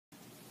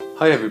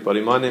Hi everybody,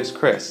 my name's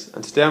Chris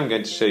and today I'm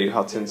going to show you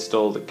how to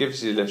install the Give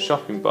As You Live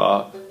shopping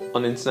bar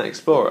on Internet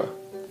Explorer.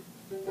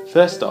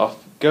 First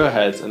off, go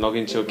ahead and log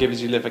into your Give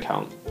As You Live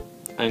account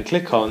and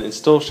click on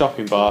Install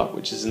Shopping Bar,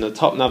 which is in the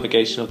top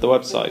navigation of the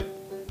website.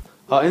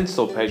 Our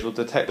install page will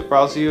detect the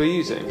browser you are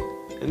using.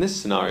 In this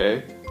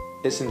scenario,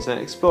 it's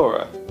Internet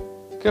Explorer.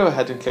 Go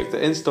ahead and click the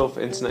Install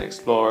for Internet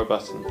Explorer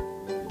button.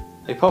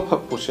 A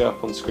pop-up will show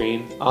up on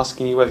screen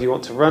asking you whether you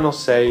want to run or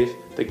save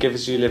the Give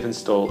As You Live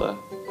installer.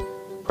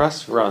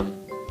 Press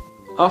Run.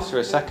 After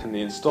a second,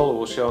 the installer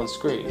will show on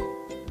screen.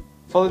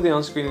 Follow the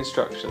on-screen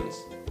instructions.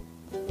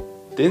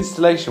 The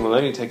installation will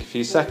only take a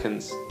few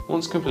seconds.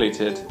 Once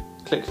completed,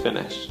 click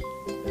Finish.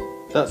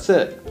 That's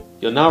it.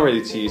 You're now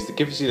ready to use the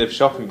Give As You Live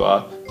shopping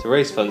bar to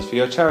raise funds for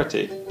your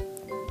charity.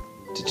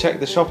 To check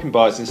the shopping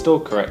bar is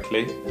installed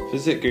correctly,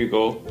 visit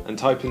Google and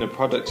type in the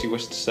product you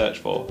wish to search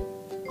for.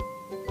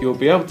 You will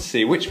be able to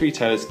see which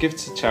retailers give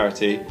to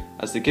charity,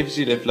 as the Give As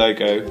You Live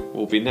logo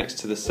will be next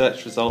to the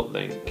search result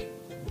link.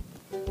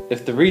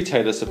 If the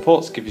retailer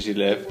supports Give As You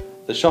Live,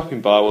 the shopping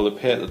bar will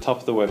appear at the top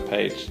of the web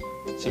page.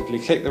 Simply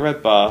click the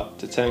red bar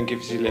to turn Give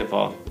As You Live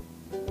on.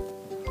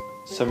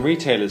 Some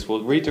retailers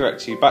will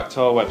redirect you back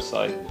to our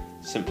website.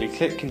 Simply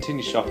click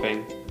Continue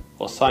Shopping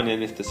or sign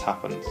in if this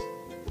happens.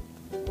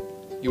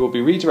 You will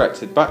be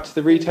redirected back to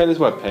the retailer's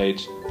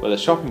webpage, where the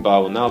shopping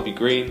bar will now be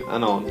green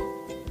and on.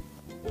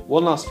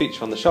 One last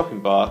feature on the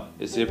shopping bar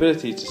is the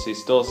ability to see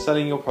stores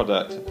selling your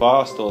product via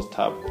our Stores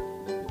tab.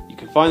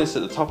 You can find this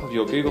at the top of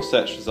your Google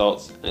search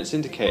results and it's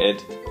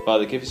indicated by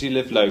the Give As You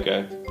Live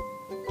logo.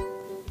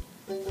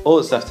 All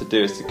that's left to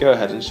do is to go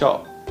ahead and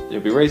shop. You'll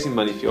be raising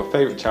money for your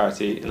favourite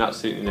charity in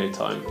absolutely no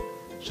time.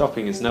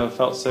 Shopping has never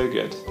felt so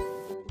good.